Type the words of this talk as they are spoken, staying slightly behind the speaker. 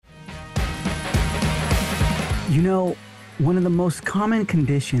You know, one of the most common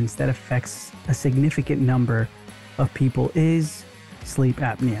conditions that affects a significant number of people is sleep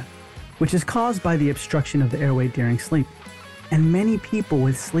apnea, which is caused by the obstruction of the airway during sleep. And many people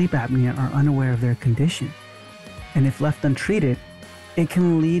with sleep apnea are unaware of their condition. And if left untreated, it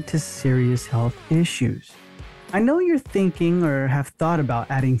can lead to serious health issues. I know you're thinking or have thought about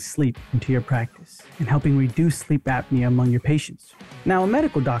adding sleep into your practice and helping reduce sleep apnea among your patients. Now, a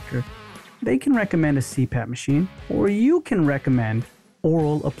medical doctor, they can recommend a CPAP machine, or you can recommend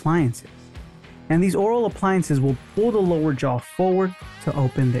oral appliances. And these oral appliances will pull the lower jaw forward to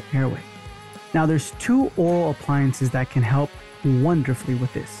open the airway. Now, there's two oral appliances that can help wonderfully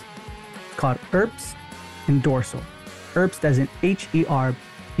with this. It's called ERPST and dorsal. ERPST as in HERPST.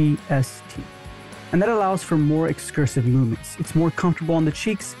 And that allows for more excursive movements. It's more comfortable on the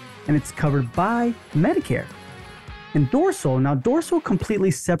cheeks, and it's covered by Medicare. And dorsal completely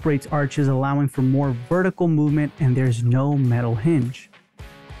separates arches, allowing for more vertical movement, and there's no metal hinge.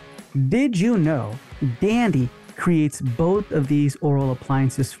 Did you know Dandy creates both of these oral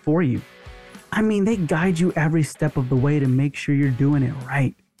appliances for you? I mean, they guide you every step of the way to make sure you're doing it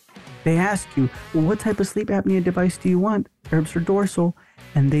right. They ask you, well, what type of sleep apnea device do you want, ERPST or dorsal?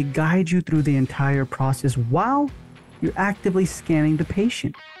 And they guide you through the entire process while you're actively scanning the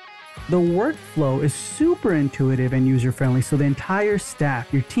patient. The workflow is super intuitive and user-friendly, so the entire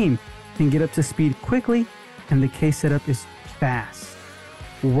staff, your team, can get up to speed quickly, and the case setup is fast.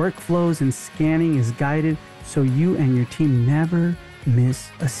 Workflows and scanning is guided, so you and your team never miss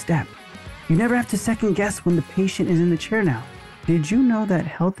a step. You never have to second guess when the patient is in the chair now. Did you know that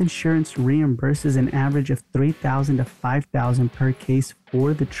health insurance reimburses an average of $3,000 to $5,000 per case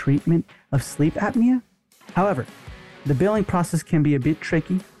for the treatment of sleep apnea? However, the billing process can be a bit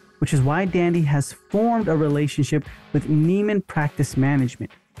tricky, which is why Dandy has formed a relationship with Neiman Practice Management.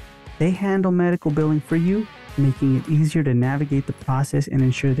 They handle medical billing for you, making it easier to navigate the process and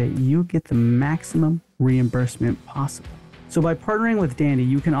ensure that you get the maximum reimbursement possible. So by partnering with Dandy,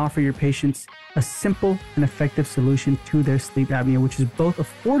 you can offer your patients a simple and effective solution to their sleep apnea, which is both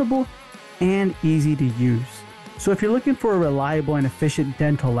affordable and easy to use. So if you're looking for a reliable and efficient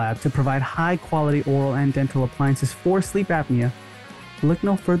dental lab to provide high quality oral and dental appliances for sleep apnea, look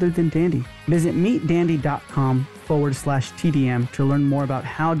no further than Dandy. Visit meetdandy.com/TDM to learn more about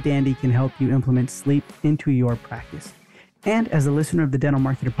how Dandy can help you implement sleep into your practice. And as a listener of the Dental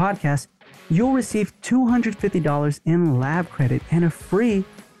Marketer podcast, you'll receive $250 in lab credit and a free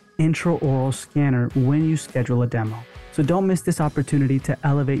intraoral scanner when you schedule a demo. So don't miss this opportunity to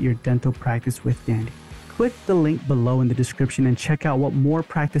elevate your dental practice with Dandy. Click the link below in the description and check out what more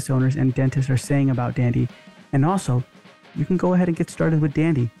practice owners and dentists are saying about Dandy. And also, you can go ahead and get started with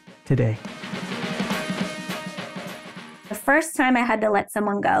Dandy today. The first time I had to let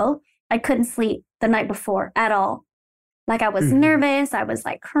someone go, I couldn't sleep the night before at all. Like I was nervous, I was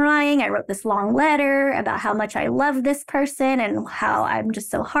like crying. I wrote this long letter about how much I love this person and how I'm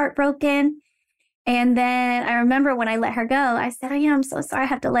just so heartbroken. And then I remember when I let her go, I said, I'm so sorry I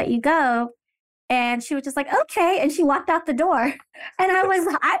have to let you go. And she was just like, okay. And she walked out the door. And I was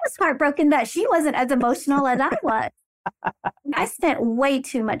heartbroken that she wasn't as emotional as I was. I spent way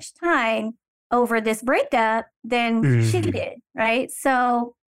too much time over this breakup than she did, right?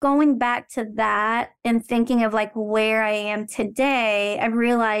 So going back to that and thinking of like where I am today, I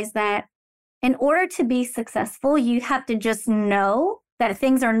realized that in order to be successful, you have to just know that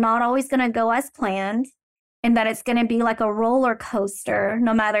things are not always going to go as planned and that it's going to be like a roller coaster,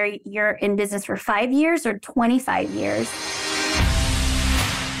 no matter you're in business for 5 years or 25 years.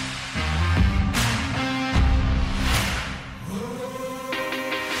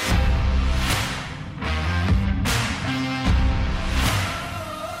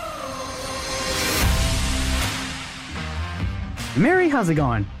 Mary, how's it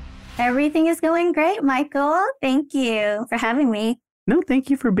going? Everything is going great, Michael. Thank you for having me. No, thank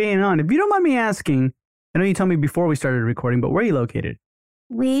you for being on. If you don't mind me asking, I know you told me before we started recording, but where are you located?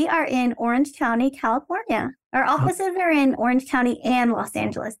 We are in Orange County, California. Our offices are in Orange County and Los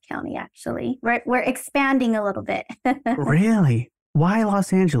Angeles County, actually. We're expanding a little bit. Really? Why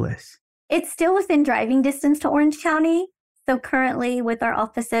Los Angeles? It's still within driving distance to Orange County. So currently with our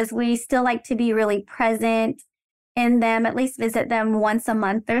offices, we still like to be really present in them, at least visit them once a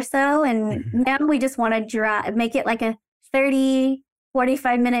month or so. And now we just want to make it like a 30,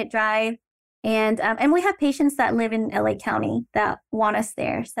 45-minute drive. And we have patients that live in LA County that want us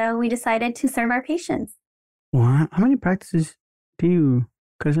there. So we decided to serve our patients. What? How many practices do you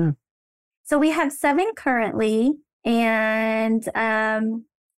have? So we have 7 currently. And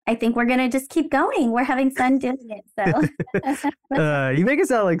I think we're going to just keep going. We're having fun doing it. So You make it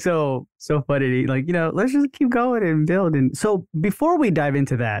sound like so funny. Like, let's just keep going and build. And so before we dive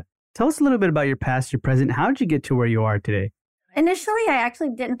into that, tell us a little bit about your past, your present. How did you get to where you are today? initially, I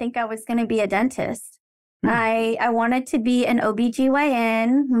actually didn't think I was going to be a dentist. Hmm. I wanted to be an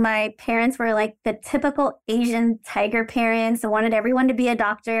OBGYN. My parents were like the typical Asian tiger parents and wanted everyone to be a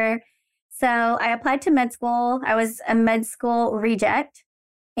doctor. So I applied to med school. I was a med school reject.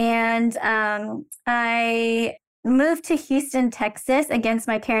 And I moved to Houston, Texas against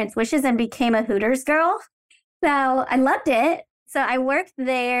my parents' wishes and became a Hooters girl. So I loved it. So I worked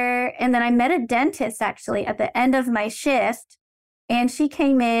there and then I met a dentist actually at the end of my shift. And she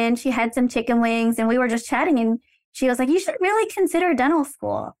came in, she had some chicken wings and we were just chatting and she was like, you should really consider dental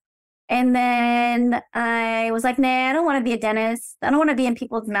school. And then I was like, nah, I don't want to be a dentist. I don't want to be in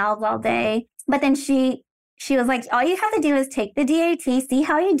people's mouths all day. But then she was like, all you have to do is take the DAT, see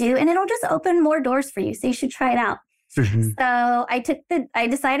how you do, and it'll just open more doors for you. So you should try it out. So I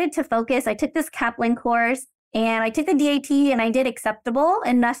decided to focus. I took this Kaplan course and I took the DAT and I did acceptable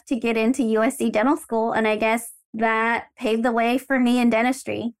enough to get into USC dental school. And I guess that paved the way for me in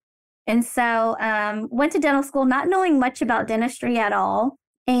dentistry. And so went to dental school, not knowing much about dentistry at all.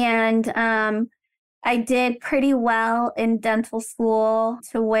 And I did pretty well in dental school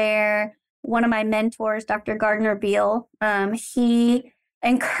to where one of my mentors, Dr. Gardner Beal, he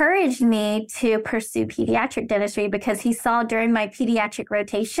encouraged me to pursue pediatric dentistry because he saw during my pediatric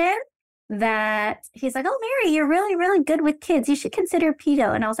rotation that he's like, oh, Mary, you're really, really good with kids. You should consider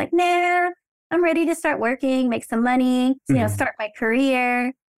pedo. And I was like, nah, I'm ready to start working, make some money, start my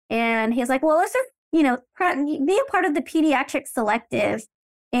career. And he's like, well, let's just, be a part of the pediatric selective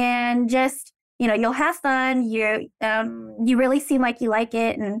and just, you'll have fun. You really seem like you like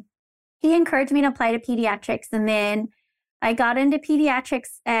it. And he encouraged me to apply to pediatrics. And then I got into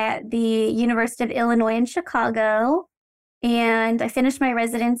pediatrics at the University of Illinois in Chicago. And I finished my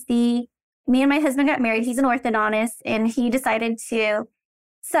residency. Me and my husband got married. He's an orthodontist. And he decided to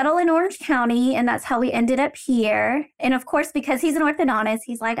settle in Orange County. And that's how we ended up here. And of course, because he's an orthodontist,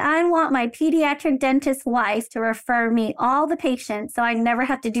 he's like, I want my pediatric dentist wife to refer me all the patients so I never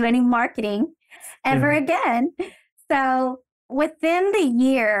have to do any marketing ever again. So within the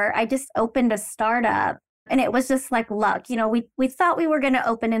year, I just opened a startup and it was just like luck. We thought we were going to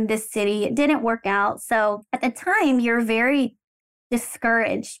open in this city. It didn't work out. So at the time, you're very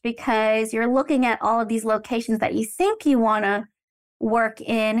discouraged because you're looking at all of these locations that you think you want to work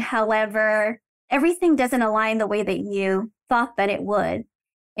in. However, everything doesn't align the way that you thought that it would.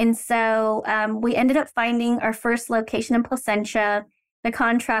 And so we ended up finding our first location in Placentia. The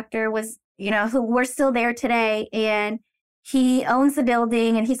contractor was, who we're still there today. And he owns the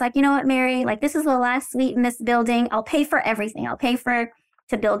building. And he's like, you know what, Mary, like this is the last suite in this building. I'll pay for everything. I'll pay for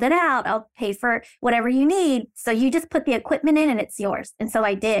to build it out. I'll pay for whatever you need. So you just put the equipment in and it's yours. And so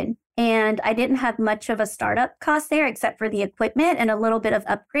I did. And I didn't have much of a startup cost there except for the equipment and a little bit of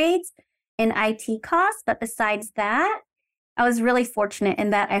upgrades and IT costs. But besides that, I was really fortunate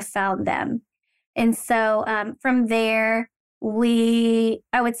in that I found them. And so from there,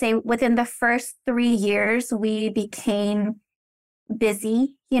 I would say within the first 3 years, we became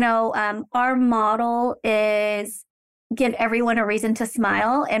busy. Our model is give everyone a reason to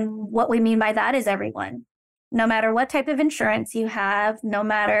smile. And what we mean by that is everyone. No matter what type of insurance you have, no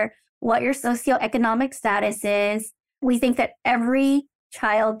matter what your socioeconomic status is, we think that every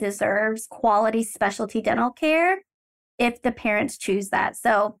child deserves quality specialty dental care if the parents choose that.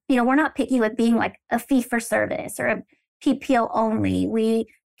 So, we're not picky with being like a fee for service or a PPO only. We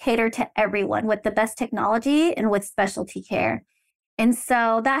cater to everyone with the best technology and with specialty care. And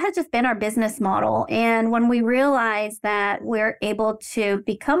so that has just been our business model. And when we realized that we're able to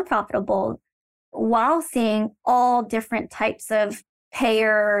become profitable while seeing all different types of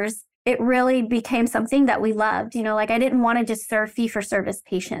payers, it really became something that we loved. I didn't want to just serve fee for service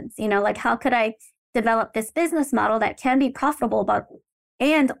patients. How could I develop this business model that can be profitable, but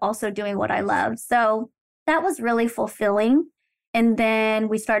and also doing what I love? So that was really fulfilling. And then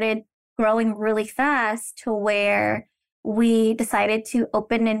we started growing really fast to where we decided to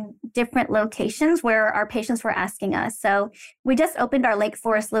open in different locations where our patients were asking us. So we just opened our Lake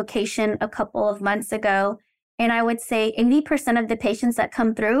Forest location a couple of months ago. And I would say 80% of the patients that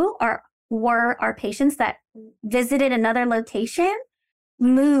come through were our patients that visited another location,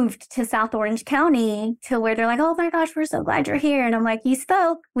 moved to South Orange County to where they're like, oh my gosh, we're so glad you're here. And I'm like, you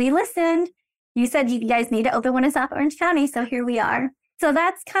spoke, we listened. You said you guys need to open one in South Orange County. So here we are. So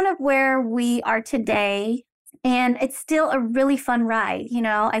that's kind of where we are today. And it's still a really fun ride.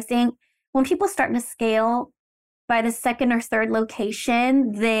 I think when people start to scale, by the second or third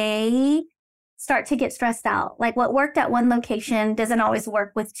location, they start to get stressed out. Like what worked at one location doesn't always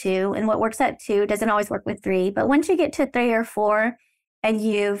work with two, and what works at two doesn't always work with three. But once you get to three or four and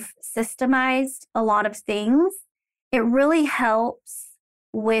you've systemized a lot of things, it really helps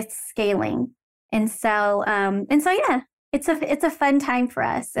with scaling. And so yeah, it's a fun time for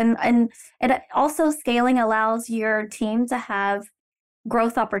us. And it also, scaling allows your team to have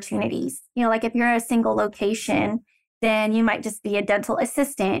growth opportunities. You know, like if you're at a single location, then you might just be a dental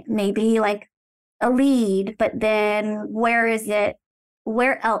assistant, maybe like a lead, but then where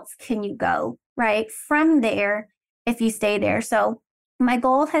else can you go, right? From there, if you stay there. So my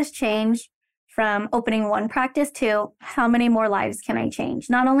goal has changed from opening one practice to how many more lives can I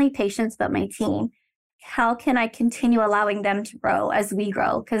change? Not only patients, but my team. How can I continue allowing them to grow as we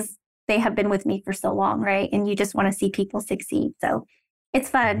grow? Because they have been with me for so long, right? And you just want to see people succeed. So it's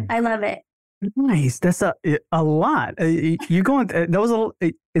fun. I love it. Nice. That's a lot. You going? That was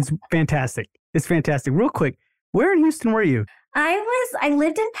it's fantastic. It's fantastic. Real quick, where in Houston were you? I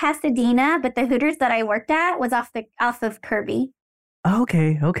lived in Pasadena, but the Hooters that I worked at was off of Kirby.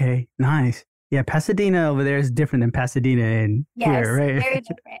 Okay. Nice. Yeah, Pasadena over there is different than Pasadena in here, right? Very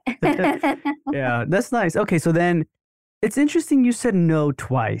different. Yeah, that's nice. Okay, so then it's interesting you said no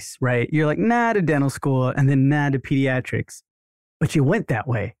twice, right? You're like, nah to dental school and then nah to pediatrics. But you went that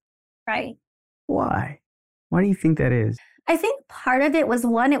way. Right. Why? Why do you think that is? I think part of it was,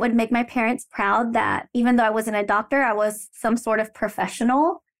 one, it would make my parents proud that even though I wasn't a doctor, I was some sort of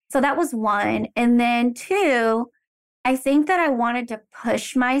professional. So that was one. And then two, I think that I wanted to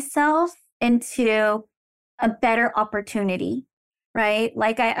push myself into a better opportunity, right?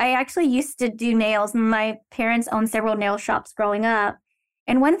 Like I actually used to do nails. My parents owned several nail shops growing up.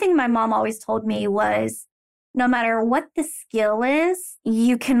 And one thing my mom always told me was, no matter what the skill is,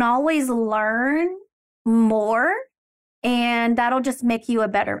 you can always learn more, and that'll just make you a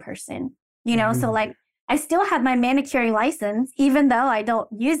better person, you know? So like, I still have my manicuring license, even though I don't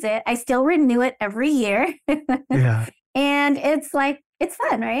use it. I still renew it every year. Yeah. And it's like, it's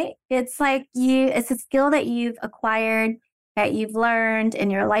fun, right? It's like it's a skill that you've acquired, that you've learned,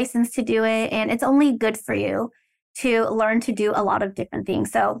 and you're licensed to do it. And it's only good for you to learn to do a lot of different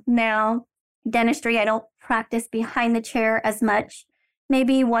things. So now dentistry, I don't practice behind the chair as much,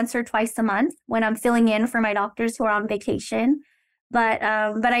 maybe once or twice a month when I'm filling in for my doctors who are on vacation. But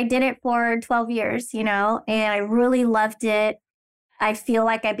I did it for 12 years, you know, and I really loved it. I feel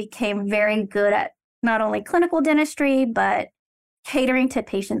like I became very good at not only clinical dentistry, but catering to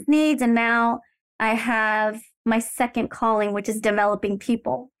patients' needs. And now I have my second calling, which is developing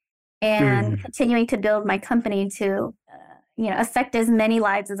people and continuing to build my company to, affect as many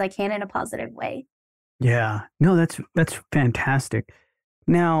lives as I can in a positive way. Yeah. No, that's fantastic.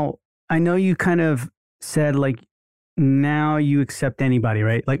 Now, I know you kind of said like now you accept anybody,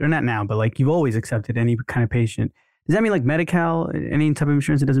 right? Like, or not now, but like you've always accepted any kind of patient. Does that mean like Medi-Cal, any type of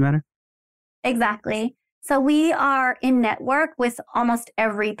insurance, it doesn't matter? Exactly. So we are in network with almost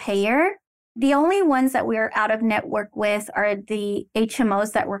every payer. The only ones that we're out of network with are the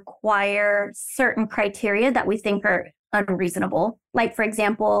HMOs that require certain criteria that we think are unreasonable. Like, for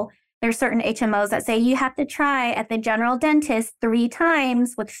example, there's certain HMOs that say you have to try at the general dentist 3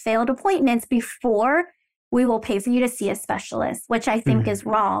 times with failed appointments before we will pay for you to see a specialist, which I think is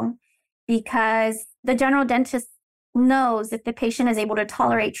wrong, because the general dentist knows if the patient is able to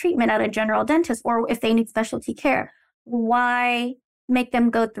tolerate treatment at a general dentist or if they need specialty care. Why make them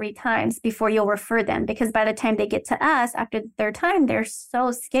go 3 times before you'll refer them? Because by the time they get to us after the 3rd time, they're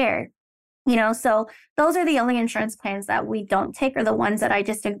so scared. So those are the only insurance plans that we don't take, or the ones that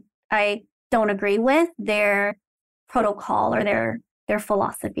I don't agree with their protocol or their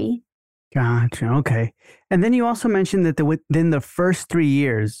philosophy. Gotcha. Okay. And then you also mentioned that within the first 3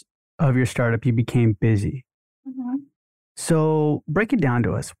 years of your startup, you became busy. Mm-hmm. So break it down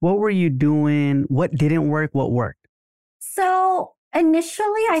to us. What were you doing? What didn't work? What worked? So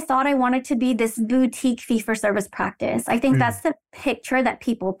initially, I thought I wanted to be this boutique fee-for-service practice. I think that's the picture that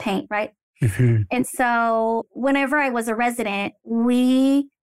people paint, right? And so whenever I was a resident, we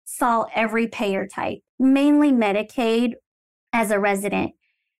saw every payer type, mainly Medicaid as a resident.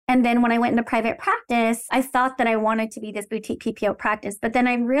 And then when I went into private practice, I thought that I wanted to be this boutique PPO practice, but then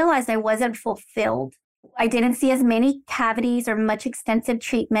I realized I wasn't fulfilled. I didn't see as many cavities or much extensive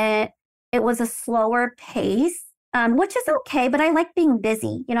treatment. It was a slower pace, which is okay, but I like being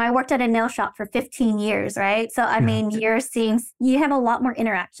busy. I worked at a nail shop for 15 years, right? So, you have a lot more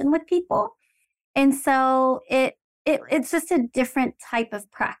interaction with people. And so it's just a different type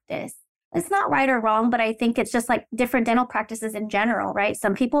of practice. It's not right or wrong, but I think it's just like different dental practices in general, right?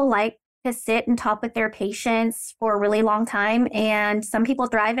 Some people like to sit and talk with their patients for a really long time. And some people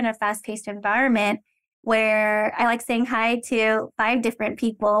thrive in a fast-paced environment where I like saying hi to 5 different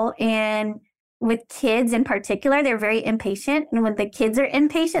people. And with kids in particular, they're very impatient. And when the kids are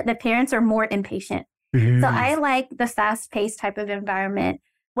impatient, the parents are more impatient. So I like the fast-paced type of environment.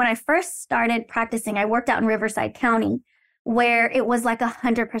 When I first started practicing, I worked out in Riverside County, where it was like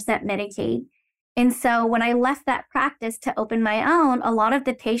 100% Medicaid. And so when I left that practice to open my own, a lot of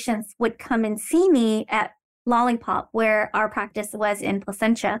the patients would come and see me at Lollipop, where our practice was in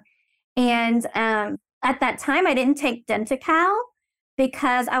Placentia. And at that time, I didn't take Denti-Cal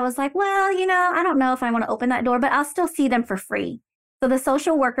because I was like, well, I don't know if I want to open that door, but I'll still see them for free. So the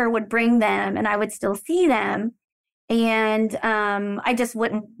social worker would bring them and I would still see them. And I just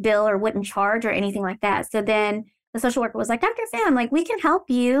wouldn't bill or wouldn't charge or anything like that. So then the social worker was like, Dr. Pham, like, we can help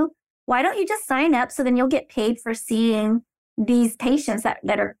you. Why don't you just sign up so then you'll get paid for seeing these patients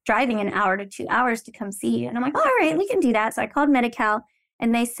that are driving an hour to 2 hours to come see you? And I'm like, all right, we can do that. So I called Medi-Cal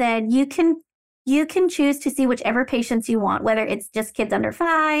and they said, you can choose to see whichever patients you want, whether it's just kids under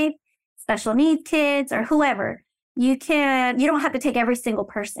 5, special needs kids, or whoever. You don't have to take every single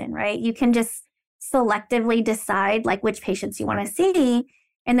person, right? You can just selectively decide like which patients you want to see.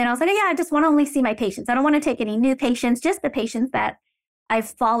 And then I was like, yeah, I just want to only see my patients. I don't want to take any new patients, just the patients that I've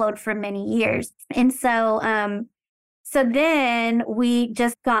followed for many years. And so then we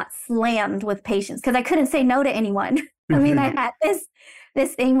just got slammed with patients because I couldn't say no to anyone. I mean, I had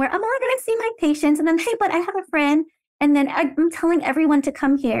this thing where I'm only going to see my patients. And then, hey, but I have a friend. And then I'm telling everyone to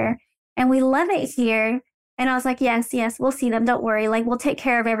come here. And we love it here. And I was like, yes, we'll see them. Don't worry. Like, we'll take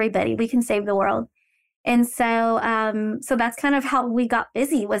care of everybody. We can save the world. And so that's kind of how we got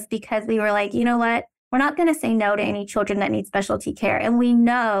busy, was because we were like, you know what? We're not going to say no to any children that need specialty care. And we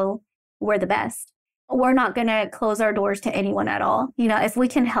know we're the best. We're not going to close our doors to anyone at all. If we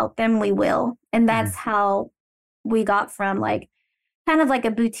can help them, we will. And that's how we got from like kind of like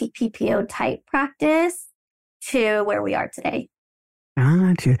a boutique PPO type practice to where we are today.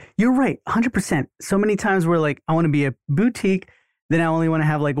 Gotcha. You're right. 100%. So many times we're like, I want to be a boutique. Then I only want to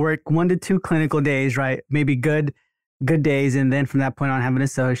have like work 1 to 2 clinical days, right? Maybe good days. And then from that point on, have an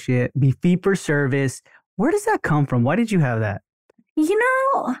associate, be fee for service. Where does that come from? Why did you have that?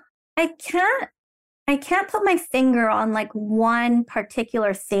 I can't put my finger on like one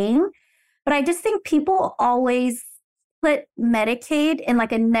particular thing, but I just think people always put Medicaid in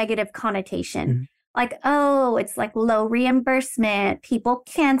like a negative connotation. Mm-hmm. Like, oh, it's like low reimbursement, people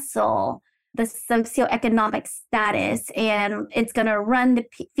cancel, the socioeconomic status, and it's going to run the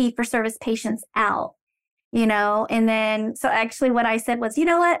fee-for-service patients out, And then, so actually what I said was, you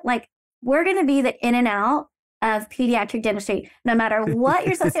know what, like, we're going to be the in and out of pediatric dentistry, no matter what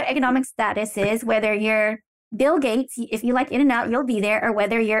your socioeconomic status is, whether you're Bill Gates, if you like in and out, you'll be there, or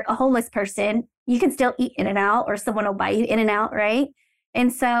whether you're a homeless person, you can still eat in and out, or someone will buy you in and out, right?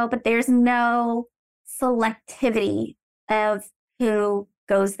 And so, but there's no selectivity of who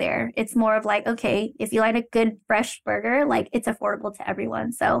goes there. It's more of like, okay, if you like a good fresh burger, like it's affordable to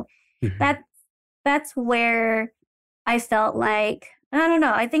everyone. So that's where I felt like, I don't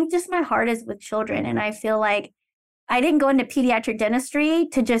know, I think just my heart is with children. And I feel like I didn't go into pediatric dentistry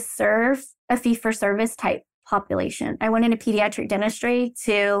to just serve a fee-for-service type population. I went into pediatric dentistry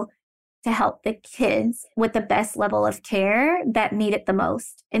to help the kids with the best level of care that need it the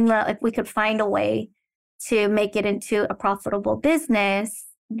most. And if we could find a way to make it into a profitable business,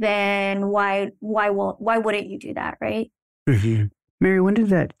 then why wouldn't you do that, right? Mm-hmm. Mary, when did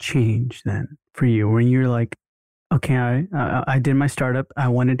that change then for you? When you're like, okay, I did my startup, I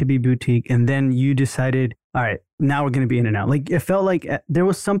wanted to be boutique, and then you decided, all right, now we're going to be in and out. Like, it felt like there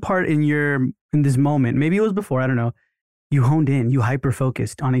was some part in this moment, maybe it was before, I don't know, you honed in, you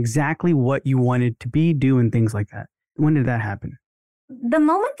hyper-focused on exactly what you wanted to do and things like that. When did that happen? The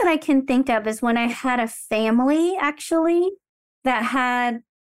moment that I can think of is when I had a family, actually, that had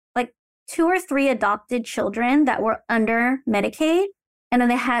like 2 or 3 adopted children that were under Medicaid. And then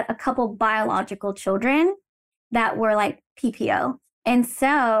they had a couple biological children that were like PPO. And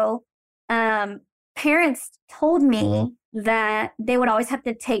so parents told me that they would always have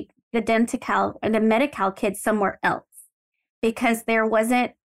to take the Denti-Cal or the Medi-Cal kids somewhere else because there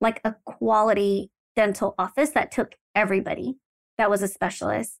wasn't like a quality dental office that took everybody that was a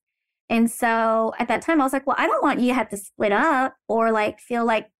specialist. And so at that time, I was like, well, I don't want you to have to split up or like feel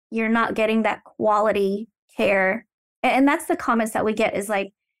like you're not getting that quality care. And that's the comments that we get is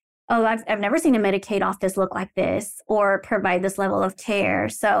like, oh, I've never seen a Medicaid office look like this or provide this level of care.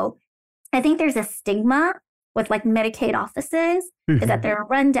 So I think there's a stigma with like Medicaid offices is that they're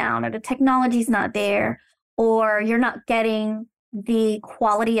run down or the technology's not there or you're not getting the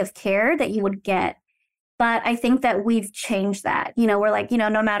quality of care that you would get. But I think that we've changed that. We're like,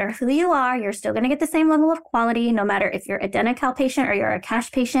 no matter who you are, you're still going to get the same level of quality. No matter if you're a DentaCal patient or you're a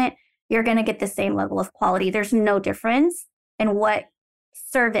cash patient, you're going to get the same level of quality. There's no difference in what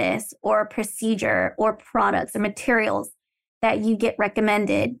service or procedure or products or materials that you get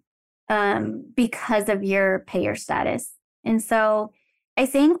recommended because of your payer status. And so I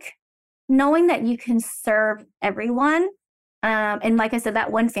think knowing that you can serve everyone, and like I said,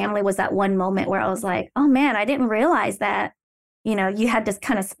 that one family was that one moment where I was like, oh man, I didn't realize that, you had to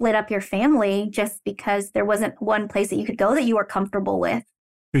kind of split up your family just because there wasn't one place that you could go that you were comfortable with.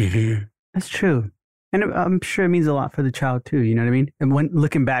 Mm-hmm. That's true. And I'm sure it means a lot for the child too, you know what I mean? And when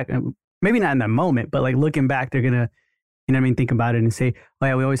looking back, maybe not in the moment, but like looking back, they're going to, you know what I mean, think about it and say, oh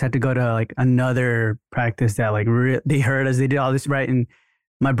yeah, we always had to go to like another practice that like they heard us, they did all this right. And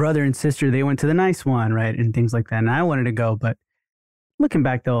my brother and sister, they went to the nice one, right? And things like that. And I wanted to go, but looking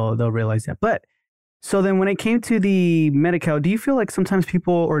back, they'll realize that. But so then when it came to the Medi-Cal, do you feel like sometimes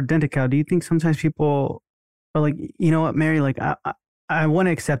people, or Denti-Cal, do you think sometimes people are like, you know what, Mary, like I want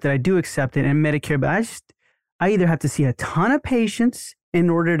to accept it. I do accept it and Medicare, but I either have to see a ton of patients in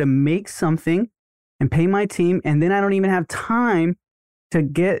order to make something and pay my team. And then I don't even have time to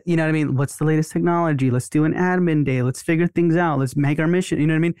get, you know what I mean? What's the latest technology? Let's do an admin day. Let's figure things out. Let's make our mission. You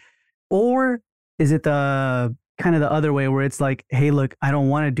know what I mean? Or is it the kind of the other way where it's like, hey, look, I don't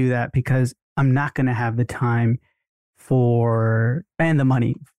want to do that because I'm not going to have the time and the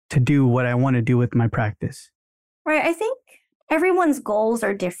money to do what I want to do with my practice. Right. I think everyone's goals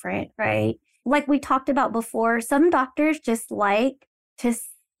are different, right? Like we talked about before, some doctors just like to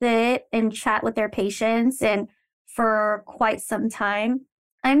sit and chat with their patients and for quite some time.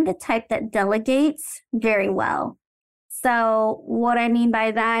 I'm the type that delegates very well. So what I mean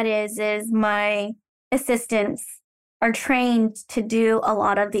by that is my assistants are trained to do a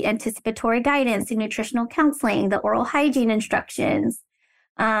lot of the anticipatory guidance, the nutritional counseling, the oral hygiene instructions.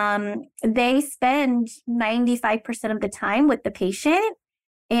 They spend 95% of the time with the patient.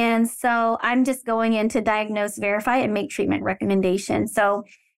 And so I'm just going in to diagnose, verify, and make treatment recommendations. So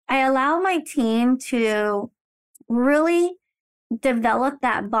I allow my team to really develop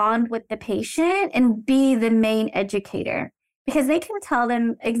that bond with the patient and be the main educator, because they can tell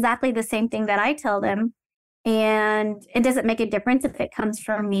them exactly the same thing that I tell them. And it doesn't make a difference if it comes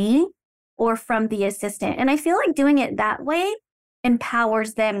from me or from the assistant. And I feel like doing it that way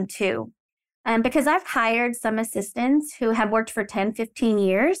empowers them too. Because I've hired some assistants who have worked for 10, 15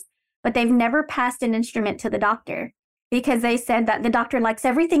 years, but they've never passed an instrument to the doctor because they said that the doctor likes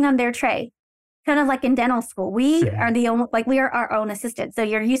everything on their tray. Kind of like in dental school. We are we are our own assistants. So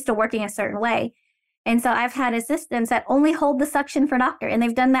you're used to working a certain way. And so I've had assistants that only hold the suction for doctor, and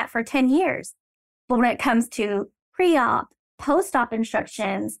they've done that for 10 years. But when it comes to pre-op, post-op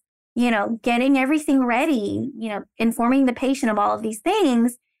instructions, getting everything ready, informing the patient of all of these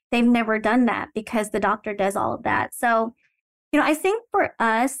things, they've never done that because the doctor does all of that. So, I think for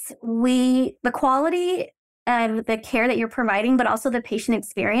us, the quality of the care that you're providing, but also the patient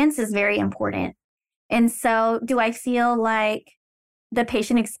experience is very important. And so do I feel like the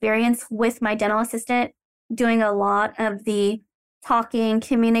patient experience with my dental assistant doing a lot of the talking,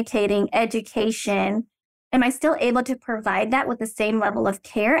 communicating, education, am I still able to provide that with the same level of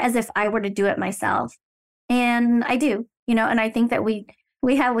care as if I were to do it myself? And I do, and I think that we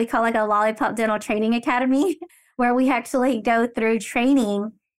call like a Lollipop Dental Training Academy, where we actually go through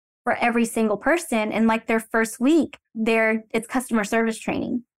training for every single person. And like their first week, it's customer service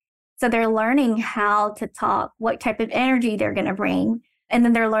training. So they're learning how to talk, what type of energy they're going to bring. And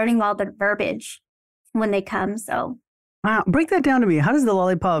then they're learning all the verbiage when they come. So wow, break that down to me. How does the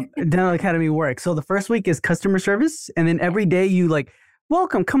Lollipop Dental Academy work? So the first week is customer service, and then every day you like,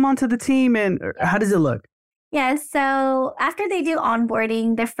 welcome, come on to the team. And how does it look? Yeah, so after they do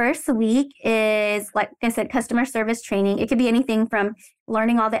onboarding, the first week is, like I said, customer service training. It could be anything from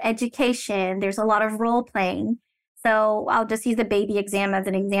learning all the education. There's a lot of role playing. So I'll just use a baby exam as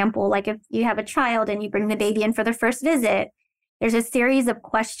an example. Like if you have a child and you bring the baby in for their first visit, there's a series of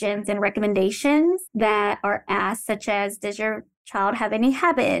questions and recommendations that are asked, such as, does your child have any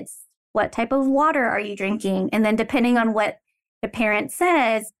habits? What type of water are you drinking? And then depending on what the parent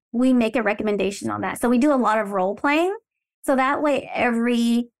says, we make a recommendation on that. So we do a lot of role playing. So that way,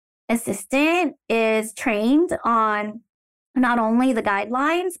 every assistant is trained on not only the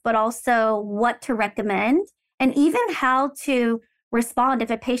guidelines, but also what to recommend and even how to respond if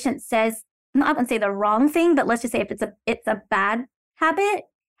a patient says, I'm not going to say the wrong thing, but let's just say if it's a bad habit,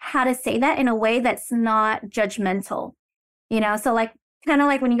 how to say that in a way that's not judgmental. So like kind of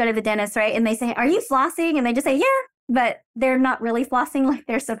like when you go to the dentist, right? And they say, are you flossing? And they just say, yeah. but they're not really flossing like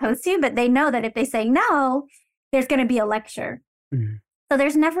they're supposed to. But they know that if they say no, there's going to be a lecture. Mm. So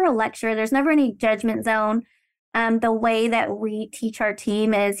there's never a lecture. There's never any judgment zone. The way that we teach our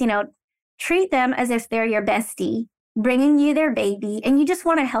team is, treat them as if they're your bestie, bringing you their baby, and you just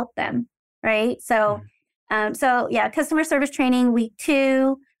want to help them, right? So, customer service training, week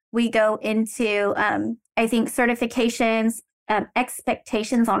 2, we go into, I think, certifications,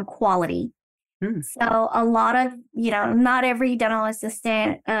 expectations on quality. Mm. So a lot of, not every dental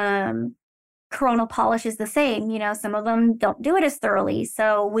assistant coronal polish is the same. Some of them don't do it as thoroughly.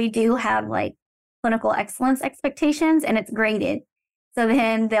 So we do have like clinical excellence expectations, and it's graded. So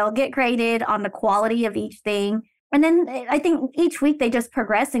then they'll get graded on the quality of each thing. And then I think each week they just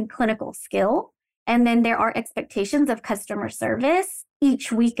progress in clinical skill. And then there are expectations of customer service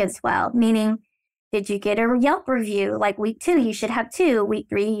each week as well, meaning, did you get a Yelp review? Like week 2, you should have 2. Week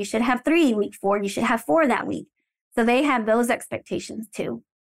 3, you should have 3. Week 4, you should have 4 that week. So they have those expectations too.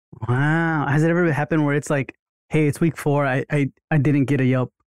 Wow. Has it ever happened where it's like, hey, it's week 4. I didn't get a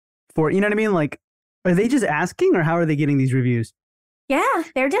Yelp for, you know what I mean? Like, are they just asking, or how are they getting these reviews? Yeah,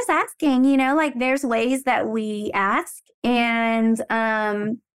 they're just asking, like there's ways that we ask, and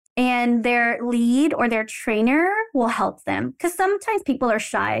their lead or their trainer will help them, because sometimes people are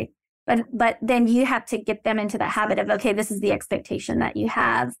shy, but then you have to get them into the habit of, okay, this is the expectation that you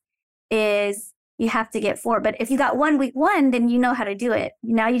have, is you have to get 4. But if you got 1 week 1, then you know how to do it.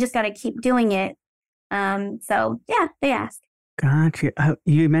 Now you just got to keep doing it. So yeah, they ask. Gotcha.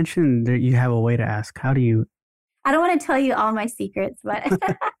 You mentioned that you have a way to ask. How do you? I don't want to tell you all my secrets, but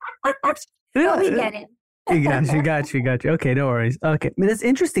we get it. Got you. Okay, no worries. Okay, that's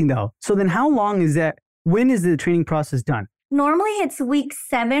interesting though. So then how long is that? When is the training process done? Normally it's week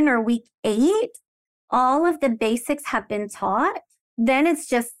 7 or week 8. All of the basics have been taught. Then it's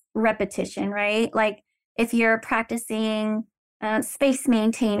just repetition, right? Like if you're practicing space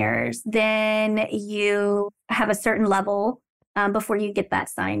maintainers, then you have a certain level before you get that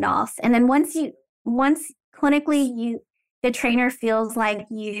signed off. And then once clinically the trainer feels like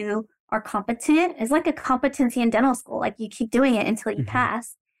you are competent, it's like a competency in dental school. Like you keep doing it until you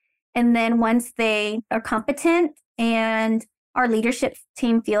pass. And then once they are competent and our leadership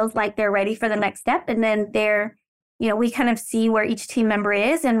team feels like they're ready for the next step, and then we kind of see where each team member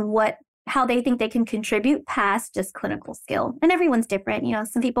is and how they think they can contribute past just clinical skill. And everyone's different.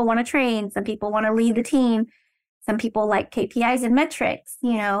 Some people want to train, some people want to lead the team, some people like KPIs and metrics.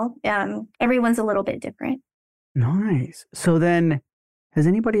 Everyone's a little bit different. Nice. So then, has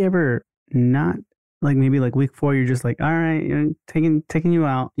anybody ever not, like maybe like week 4, you're just like, all right, taking you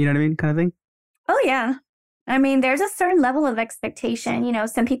out, you know what I mean, kind of thing? Oh yeah. I mean, there's a certain level of expectation.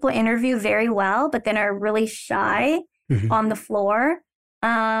 Some people interview very well, but then are really shy on the floor.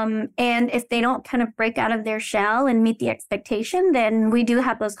 And if they don't kind of break out of their shell and meet the expectation, then we do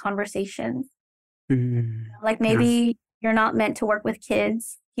have those conversations. Like maybe you're not meant to work with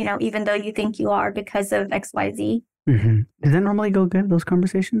kids, even though you think you are because of XYZ. Does that normally go good, those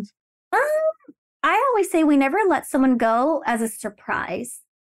conversations? I always say we never let someone go as a surprise.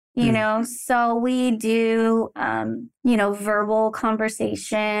 So we do, verbal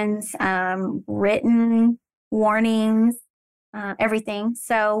conversations, written warnings, everything.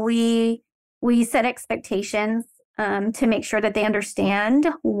 So we set expectations to make sure that they understand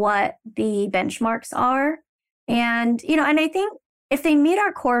what the benchmarks are. And, and I think if they meet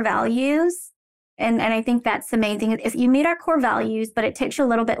our core values, and I think that's the main thing, if you meet our core values, but it takes you a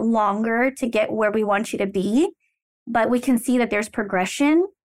little bit longer to get where we want you to be, but we can see that there's progression,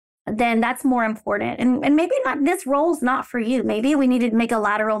 then that's more important. And maybe not, this role's not for you. Maybe we need to make a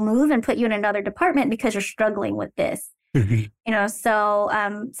lateral move and put you in another department because you're struggling with this. So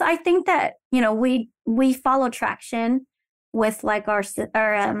I think that, we follow traction with like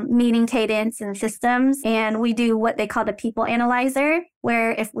our meeting cadence and systems. And we do what they call the people analyzer,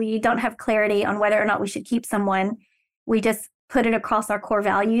 where if we don't have clarity on whether or not we should keep someone, we just put it across our core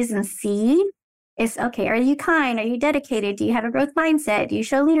values and see if, okay, are you kind? Are you dedicated? Do you have a growth mindset? Do you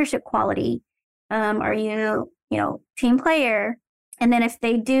show leadership quality? Are you, team player? And then if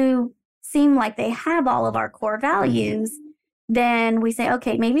they do seem like they have all of our core values, then we say,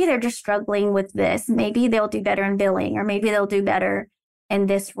 okay, maybe they're just struggling with this. Maybe they'll do better in billing, or maybe they'll do better in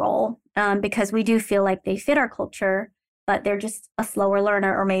this role, because we do feel like they fit our culture, but they're just a slower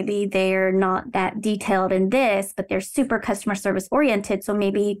learner, or maybe they're not that detailed in this, but they're super customer service oriented. So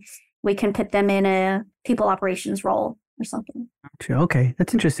maybe we can put them in a people operations role or something. Okay,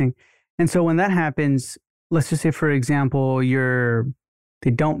 that's interesting. And so when that happens, let's just say, for example,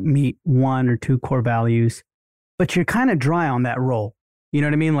 they don't meet 1 or 2 core values, but you're kind of dry on that role. You know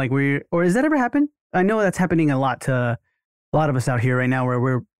what I mean? Like or has that ever happened? I know that's happening a lot to a lot of us out here right now where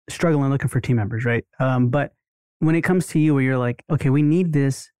we're struggling looking for team members, right? But when it comes to you where you're like, okay, we need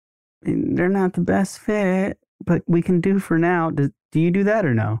this, and they're not the best fit, but we can do for now. Do you do that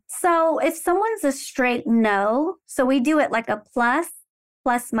or no? So if someone's a straight no, so we do it like a plus,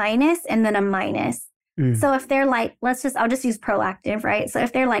 plus minus, and then a minus. So if they're like, I'll just use proactive, right? So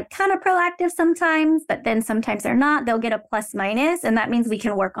if they're like kind of proactive sometimes, but then sometimes they're not, they'll get a plus minus, and that means we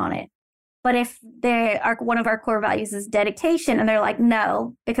can work on it. But if one of our core values is dedication and they're like,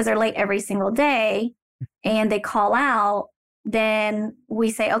 no, because they're late every single day and they call out, then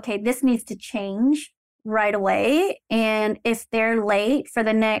we say, okay, this needs to change right away. And if they're late for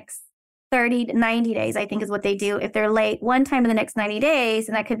the next 30 to 90 days, I think is what they do. If they're late one time in the next 90 days,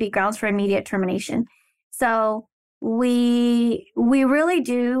 and that could be grounds for immediate termination. So we really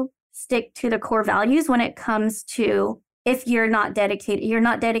do stick to the core values when it comes to if you're not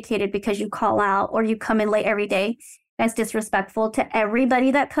dedicated because you call out or you come in late every day. That's disrespectful to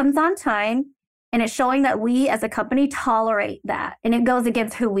everybody that comes on time. And it's showing that we as a company tolerate that. And it goes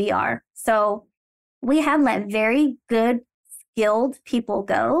against who we are. So we have let very good, skilled people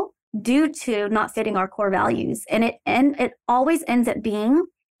go due to not fitting our core values. And it always ends up being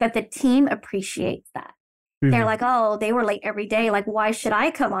that the team appreciates that. They're like, oh, they were late every day. Like, why should I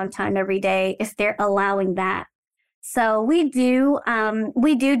come on time every day if they're allowing that? So we do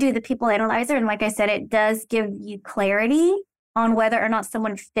the people analyzer. And like I said, it does give you clarity on whether or not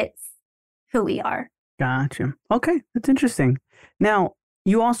someone fits who we are. Gotcha. Okay. That's interesting. Now,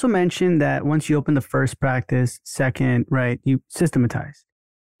 you also mentioned that once you open the first practice, second, right, you systematize.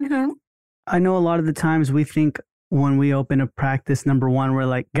 Mm-hmm. I know a lot of the times we think when we open a practice number one, we're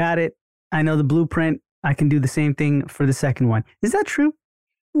like, got it. I know the blueprint. I can do the same thing for the second one. Is that true?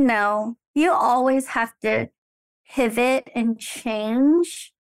 No, you always have to pivot and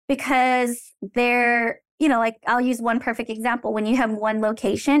change because like I'll use one perfect example. When you have one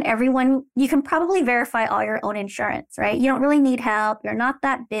location, you can probably verify all your own insurance, right? You don't really need help. You're not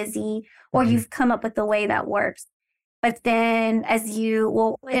that busy, or you've come up with the way that works. But then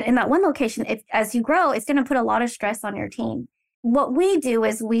in that one location, as you grow, it's going to put a lot of stress on your team. What we do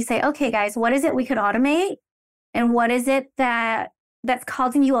is we say, okay, guys, what is it we could automate? And what is it that's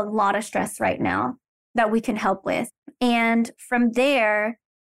causing you a lot of stress right now that we can help with? And from there,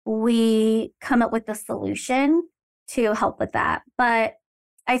 we come up with a solution to help with that. But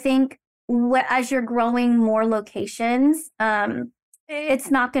I think as you're growing more locations, it's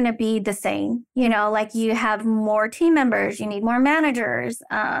not going to be the same. Like you have more team members, you need more managers.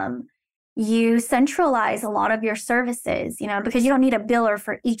 You centralize a lot of your services, because you don't need a biller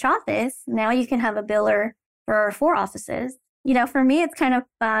for each office. Now you can have a biller for 4 offices. For me, it's kind of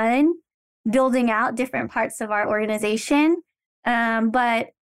fun building out different parts of our organization. But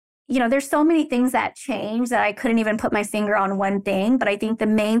there's so many things that change that I couldn't even put my finger on one thing. But I think the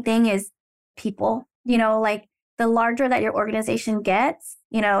main thing is people, like the larger that your organization gets,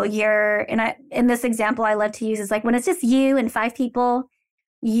 in this example I love to use is like when it's just you and 5 people,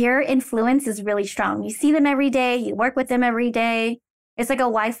 your influence is really strong. You see them every day. You work with them every day. It's like a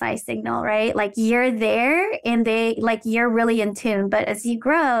Wi-Fi signal, right? Like you're there and you're really in tune. But as you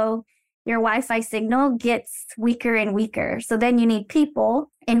grow, your Wi-Fi signal gets weaker and weaker. So then you need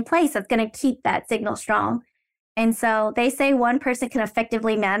people in place that's going to keep that signal strong. And so they say one person can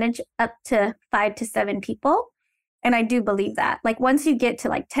effectively manage up to 5 to 7 people. And I do believe that. Like once you get to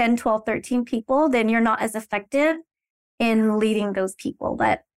like 10, 12, 13 people, then you're not as effective in leading those people.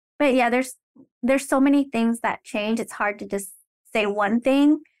 But yeah, there's so many things that change. It's hard to just say one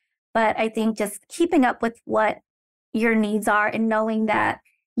thing, but I think just keeping up with what your needs are and knowing that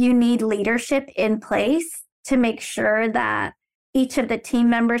you need leadership in place to make sure that each of the team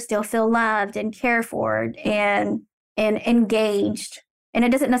members still feel loved and cared for and engaged. And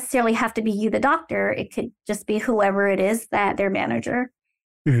it doesn't necessarily have to be you, the doctor. It could just be whoever it is that their manager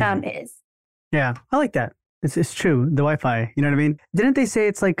is. Yeah, I like that. It's true. The Wi-Fi, you know what I mean? Didn't they say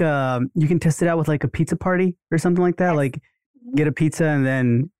it's like you can test it out with like a pizza party or something like that? Yes. Like get a pizza and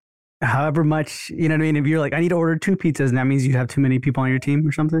then however much, you know what I mean? If you're like, I need to order 2 pizzas and that means you have too many people on your team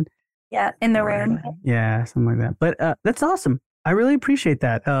or something. Yeah, in the room. Yeah, something like that. But that's awesome. I really appreciate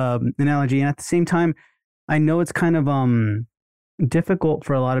that analogy. And at the same time, I know it's kind of difficult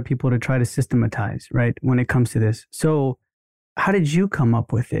for a lot of people to try to systematize, right, when it comes to this. So how did you come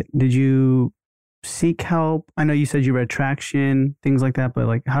up with it? Did you seek help? I know you said you read Traction, things like that, but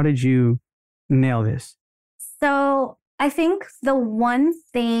like, how did you nail this? So I think the one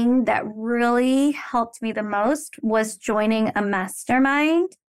thing that really helped me the most was joining a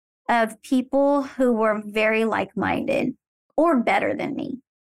mastermind of people who were very like-minded or better than me.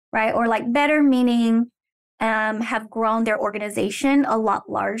 right? Or like better meaning have grown their organization a lot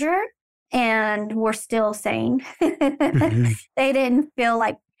larger and were still sane. Mhm. They didn't feel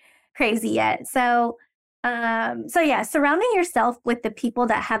like crazy yet. So yeah, surrounding yourself with the people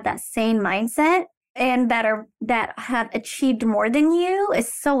that have that same mindset and that have achieved more than you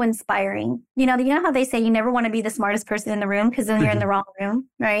is so inspiring. You know how they say you never want to be the smartest person in the room because then you're in the Mhm. wrong room,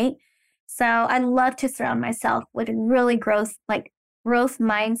 right? So I love to surround myself with really growth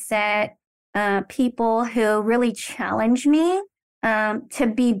mindset people who really challenge me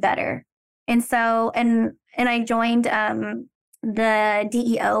to be better. And I joined the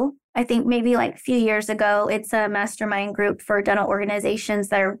DEO. I think maybe like a few years ago. It's a mastermind group for dental organizations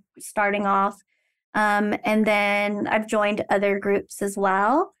that are starting off. And then I've joined other groups as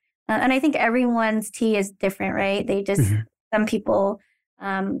well. And I think everyone's tea is different, right? Mhm. Some people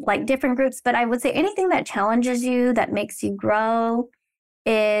like different groups, but I would say anything that challenges you, that makes you grow,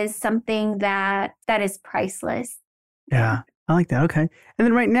 is something that is priceless. Yeah. Yeah, I like that. Okay. And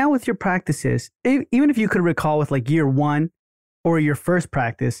then right now with your practices, even if you could recall with like year one or your first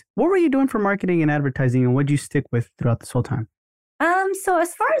practice, what were you doing for marketing and advertising, and what did you stick with throughout this whole time? So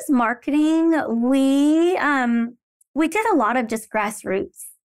as far as marketing, we did a lot of just grassroots,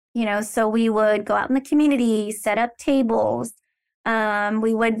 so we would go out in the community, set up tables.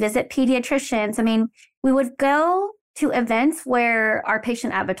 We would visit pediatricians. I mean, we would go to events where our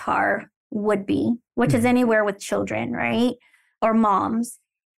patient avatar would be, which is Mhm. anywhere with children, right? Or moms.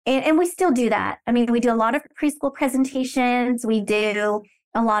 And we still do that. I mean, we do a lot of preschool presentations. We do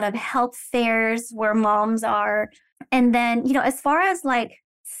a lot of health fairs where moms are. And then, as far as like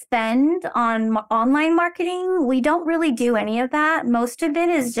spend on online marketing, we don't really do any of that. Most of it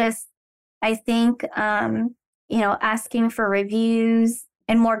is just, I think, asking for reviews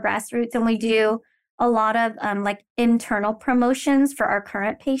and more grassroots. And we do a lot of like internal promotions for our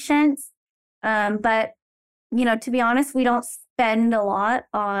current patients. But, to be honest, we don't spend a lot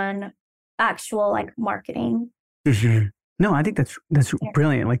on actual like marketing. Mhm. No, I think that's Yeah.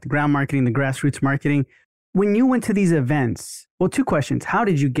 brilliant. Like the ground marketing, the grassroots marketing. When you went to these events, well, two questions. How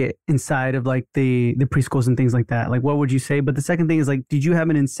did you get inside of like the preschools and things like that? Like what would you say? But the second thing is like, did you have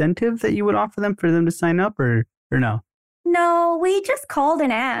an incentive that you would offer them for them to sign up or no? No, we just called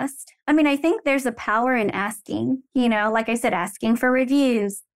and asked. I mean, I think there's a power in asking, like I said, asking for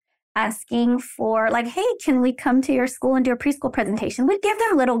reviews, asking for like, hey, can we come to your school and do a preschool presentation? We'd give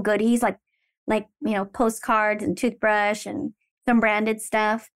them little goodies like, postcards and toothbrush and some branded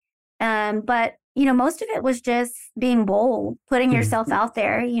stuff. But most of it was just being bold, putting Mhm. yourself out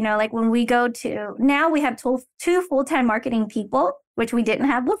there. Like when we go to now we have two full-time marketing people, which we didn't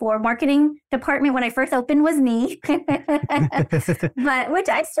have before. Marketing department when I first opened was me, but which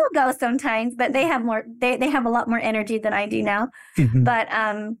I still go sometimes. But they have more. They have a lot more energy than I do now. Mhm. But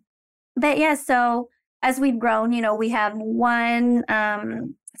but yeah. So as we've grown, we have one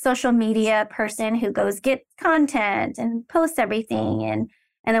social media person who goes get content and posts everything, and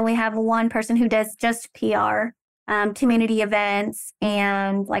then we have one person who does just PR, community events,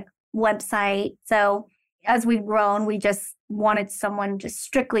 and like website. So as we've grown, we just wanted someone just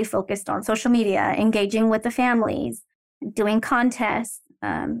strictly focused on social media, engaging with the families, doing contests.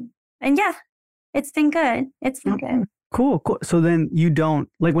 And yeah, it's been good. It's been Okay. good. Cool, cool. So then you don't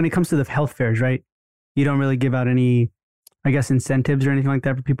like when it comes to the health fairs, right? You don't really give out any, I guess, incentives or anything like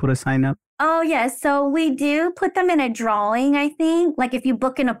that for people to sign up. Oh, yes. So we do put them in a drawing, I think. Like if you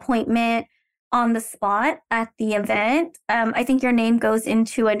book an appointment on the spot at the event, I think your name goes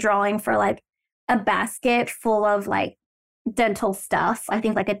into a drawing for like a basket full of like dental stuff. I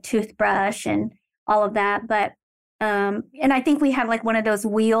think like a toothbrush and all of that. But, and I think we have like one of those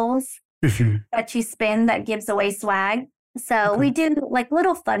wheels Mhm. that you spin that gives away swag. So Okay. we do like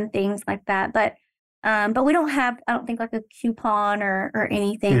little fun things like that. But we don't have, I don't think like a coupon or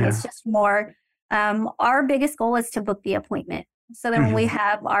anything. It's Yeah. just more, our biggest goal is to book the appointment. So then when we Mhm.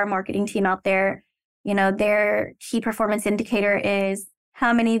 have our marketing team out there, their key performance indicator is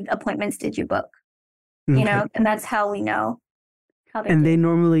how many appointments did you book? Okay. And that's how we know how they're And they doing.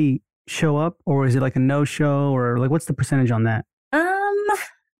 normally show up, or is it like a no show, or like what's the percentage on that? Um,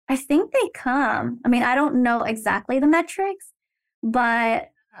 I think they come. I mean, I don't know exactly the metrics, but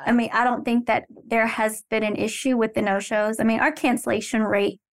I mean, I don't think that there has been an issue with the no-shows. I mean, our cancellation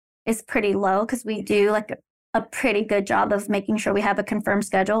rate is pretty low because we do like a pretty good job of making sure we have a confirmed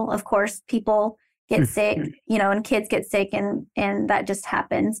schedule. Of course, people get sick, and kids get sick and that just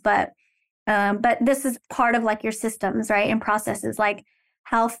happens. But this is part of like your systems, right? And processes like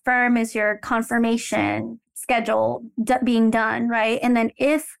how firm is your confirmation schedule being done, right? And then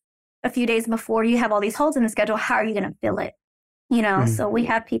if a few days before you have all these holes in the schedule, how are you going to fill it? So we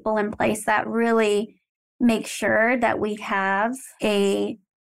have people in place that really make sure that we have a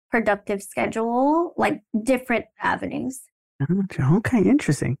productive schedule, like different avenues. Okay,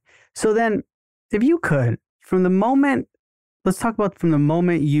 interesting. So then, if you could, let's talk about from the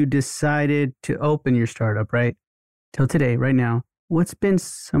moment you decided to open your startup, right? Till today, right now, what's been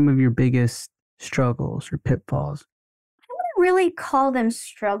some of your biggest struggles or pitfalls? Really call them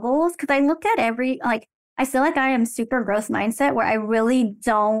struggles because I look at I feel like I am super growth mindset where I really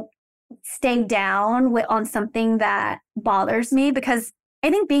don't stay down on something that bothers me because I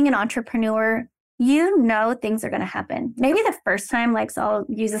think being an entrepreneur, things are going to happen. Maybe the first time, so I'll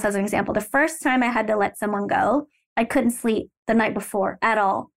use this as an example. The first time I had to let someone go, I couldn't sleep the night before at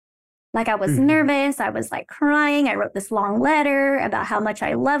all. Like I was nervous. I was like crying. I wrote this long letter about how much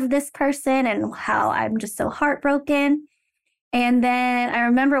I love this person and how I'm just so heartbroken. And then I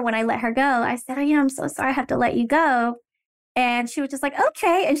remember when I let her go, I said, oh, I'm so sorry I have to let you go. And she was just like,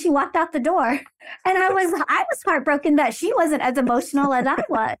 okay. And she walked out the door. And I was heartbroken that she wasn't as emotional as I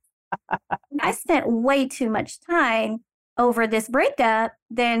was. I spent way too much time over this breakup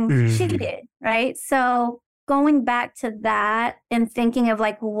than she did, right? So going back to that and thinking of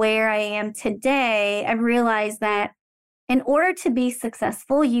like where I am today, I realized that in order to be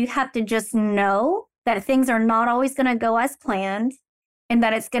successful, you have to just know that things are not always going to go as planned and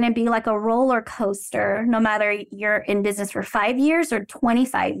that it's going to be like a roller coaster, no matter you're in business for 5 years or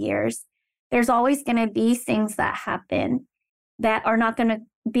 25 years. There's always going to be things that happen that are not going to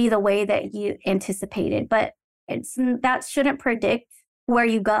be the way that you anticipated, but that shouldn't predict where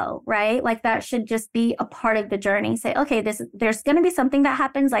you go, right? Like that should just be a part of the journey. Say, okay, there's going to be something that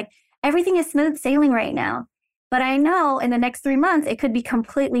happens. Like everything is smooth sailing right now, but I know in the next 3 months, it could be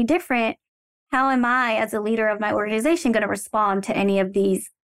completely different. How am I, as a leader of my organization, going to respond to any of these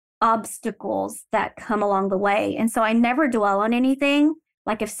obstacles that come along the way? And so I never dwell on anything.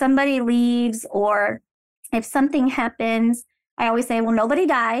 Like if somebody leaves or if something happens, I always say, well, nobody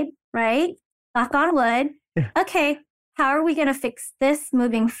died, right? Knock on wood. Yeah. Okay, how are we going to fix this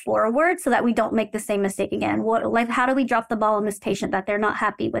moving forward so that we don't make the same mistake again? How do we drop the ball on this patient that they're not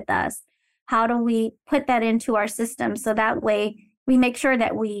happy with us? How do we put that into our system so that way we make sure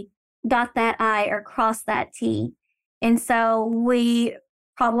that we dot that I or cross that T? And so we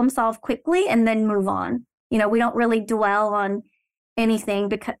problem solve quickly and then move on. We don't really dwell on anything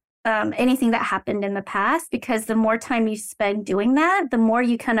because anything that happened in the past, because the more time you spend doing that, the more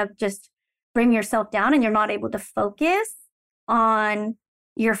you kind of just bring yourself down and you're not able to focus on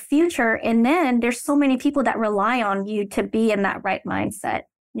your future. And then there's so many people that rely on you to be in that right mindset,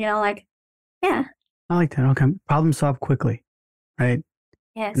 yeah. I like that. Okay. Problem solve quickly, right?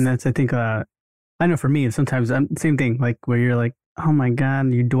 Yes. And that's, I think, I know for me, sometimes same thing, like where you're like, oh my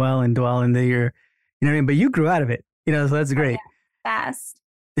God, you dwell and then you're, you know what I mean? But you grew out of it, so that's great. Fast.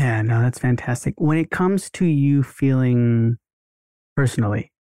 Yeah, no, that's fantastic. When it comes to you feeling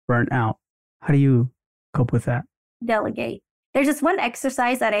personally burnt out, how do you cope with that? Delegate. There's just one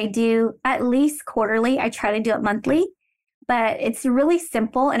exercise that I do at least quarterly. I try to do it monthly, but it's really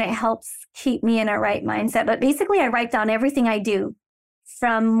simple and it helps keep me in a right mindset. But basically, I write down everything I do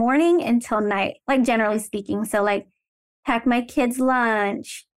from morning until night, like generally speaking. So like pack my kids'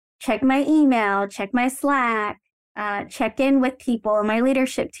 lunch, check my email, check my Slack, check in with people on my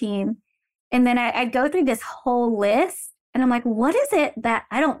leadership team. And then I go through this whole list and I'm like, what is it that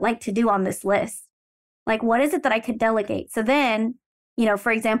I don't like to do on this list? Like, what is it that I could delegate? So then,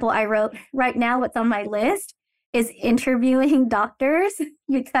 for example, I wrote right now what's on my list is interviewing doctors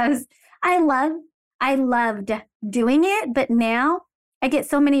because I loved doing it. But now I get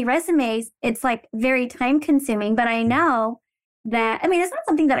so many resumes. It's like very time consuming, but I know that, it's not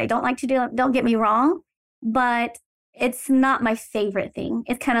something that I don't like to do. Don't get me wrong, but it's not my favorite thing.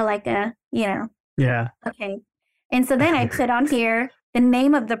 It's kind of like Yeah. Okay. And so then I put on here the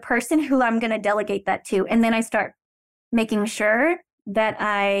name of the person who I'm going to delegate that to. And then I start making sure that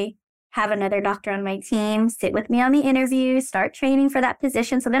I have another doctor on my team sit with me on the interview, start training for that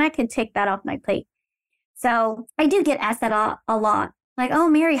position. So then I can take that off my plate. So I do get asked that a lot. Like, oh,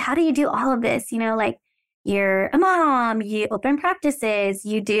 Mary, how do you do all of this? Like you're a mom, you open practices,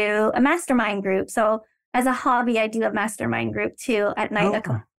 you do a mastermind group. So as a hobby, I do a mastermind group too at night a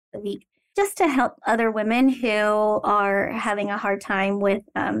couple a week, just to help other women who are having a hard time with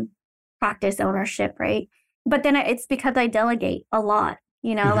practice ownership, right? But then it's because I delegate a lot,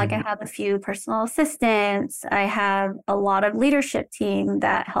 like I have a few personal assistants. I have a lot of leadership team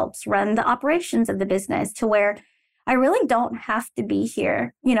that helps run the operations of the business to where I really don't have to be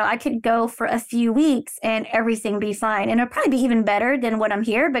here. I could go for a few weeks and everything be fine. And it'll probably be even better than when I'm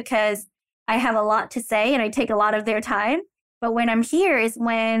here because I have a lot to say and I take a lot of their time. But when I'm here is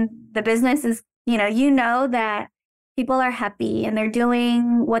when the business is, you know that people are happy and they're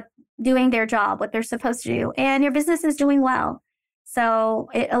doing their job, what they're supposed to do, and your business is doing well. So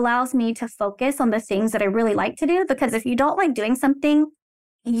it allows me to focus on the things that I really like to do, because if you don't like doing something,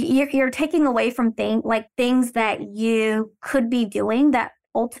 you're taking away from things that you could be doing that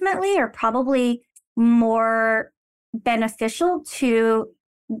ultimately are probably more beneficial to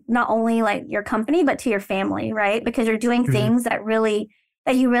not only like your company, but to your family, right? Because you're doing things that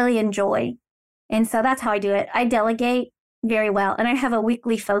you really enjoy. And so that's how I do it. I delegate very well. And I have a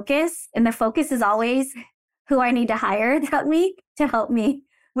weekly focus, and the focus is always who I need to hire that week to help me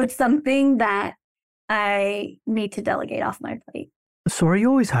with something that I need to delegate off my plate. So are you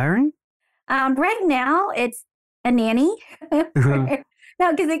always hiring? Right now, it's a nanny.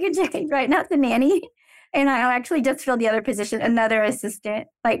 No, because it could change. Right now, it's a nanny. And I actually just filled the other position, another assistant,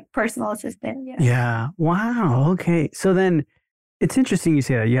 like personal assistant. Yeah. Wow. Okay. So then it's interesting you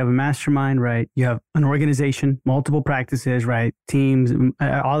say that. You have a mastermind, right? You have an organization, multiple practices, right? Teams,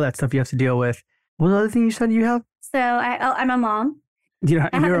 all that stuff you have to deal with. What was the other thing you said you have? So I'm a mom. You're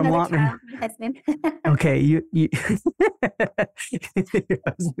a mom. Child, my husband. Okay. He's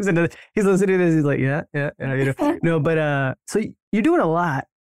listening to this. He's like, yeah. No, but so you're doing a lot.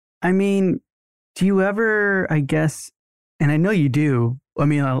 I mean, do you ever, I guess, and I know you do, I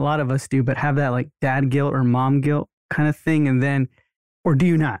mean, a lot of us do, but have that like dad guilt or mom guilt kind of thing, and then, or do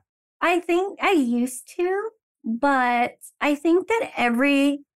you not? I think I used to, but I think that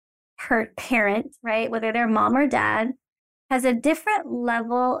every parent, right, whether they're mom or dad, has a different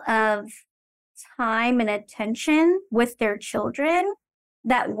level of time and attention with their children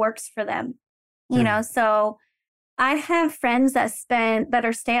that works for them. So I have friends that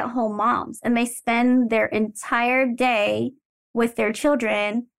are stay-at-home moms, and they spend their entire day with their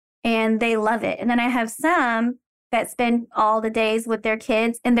children and they love it. And then I have some that spend all the days with their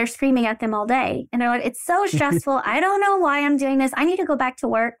kids and they're screaming at them all day. And they're like, it's so stressful. I don't know why I'm doing this. I need to go back to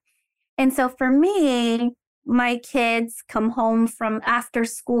work. And so for me, my kids come home from after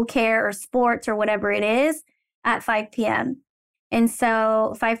school care or sports or whatever it is at 5 p.m. And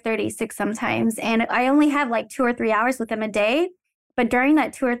so 5:30, 6 sometimes. And I only have like 2 or 3 hours with them a day. But during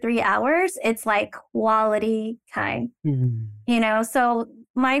that 2 or 3 hours, it's like quality time. So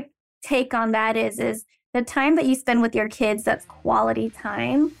my take on that is the time that you spend with your kids, that's quality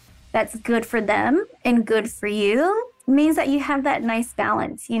time, that's good for them and good for you, means that you have that nice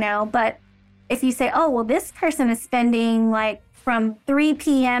balance, But if you say, oh, well, this person is spending like from 3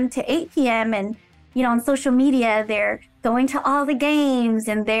 p.m. to 8 p.m. and, on social media, they're going to all the games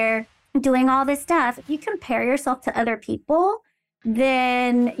and they're doing all this stuff. If you compare yourself to other people,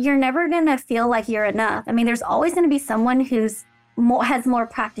 then you're never going to feel like you're enough. I mean, there's always going to be someone has more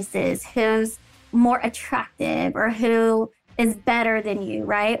practices, who's more attractive, or who is better than you,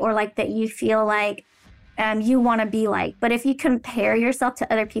 right? Or like that you feel like you want to be like. But if you compare yourself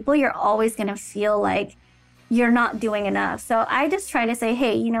to other people, you're always going to feel like you're not doing enough. So I just try to say,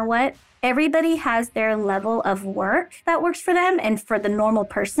 hey, you know what? Everybody has their level of work that works for them. And for the normal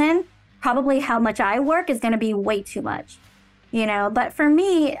person, probably how much I work is going to be way too much, But for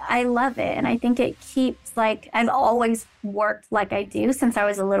me, I love it. And I think it keeps I've always worked like I do since I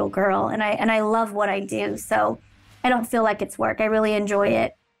was a little girl. And I love what I do. So I don't feel like it's work. I really enjoy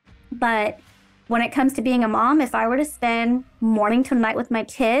it. But when it comes to being a mom, if I were to spend morning to night with my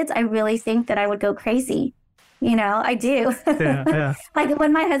kids, I really think that I would go crazy. I do. Yeah. Like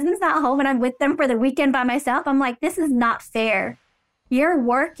when my husband's not home and I'm with them for the weekend by myself, I'm like, this is not fair. You're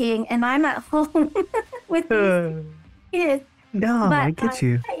working and I'm at home with these kids. No, but, I get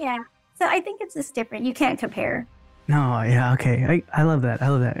you. Yeah. So I think it's just different. You can't compare. No, yeah, okay. I love that.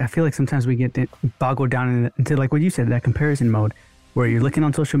 I feel like sometimes we get boggled down into like what you said, that comparison mode, where you're looking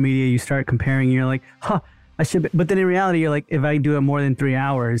on social media, you start comparing, you're like, I should be. But then in reality, you're like, if I do it more than 3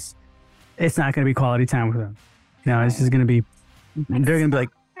 hours, it's not going to be quality time with them. It's just going to be, they're going to be like,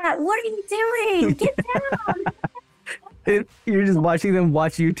 what are you doing? Get down. You're just watching them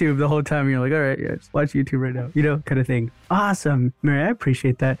watch YouTube the whole time. And you're like, all right, yeah, just watch YouTube right now, kind of thing. Awesome. Mary, I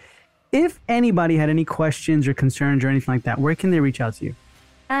appreciate that. If anybody had any questions or concerns or anything like that, where can they reach out to you?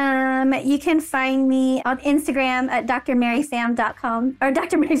 You can find me on Instagram at drmarypham.com or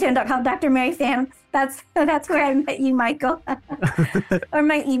drmarypham.com, drmarypham. That's where I met you, Michael. Or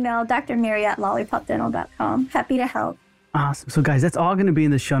my email, drmary@lollipopdental.com. Happy to help. Awesome. So guys, that's all going to be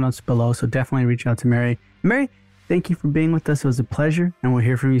in the show notes below. So definitely reach out to Mary. Mary, thank you for being with us. It was a pleasure, and we'll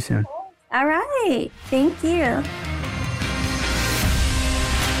hear from you soon. All right. Thank you.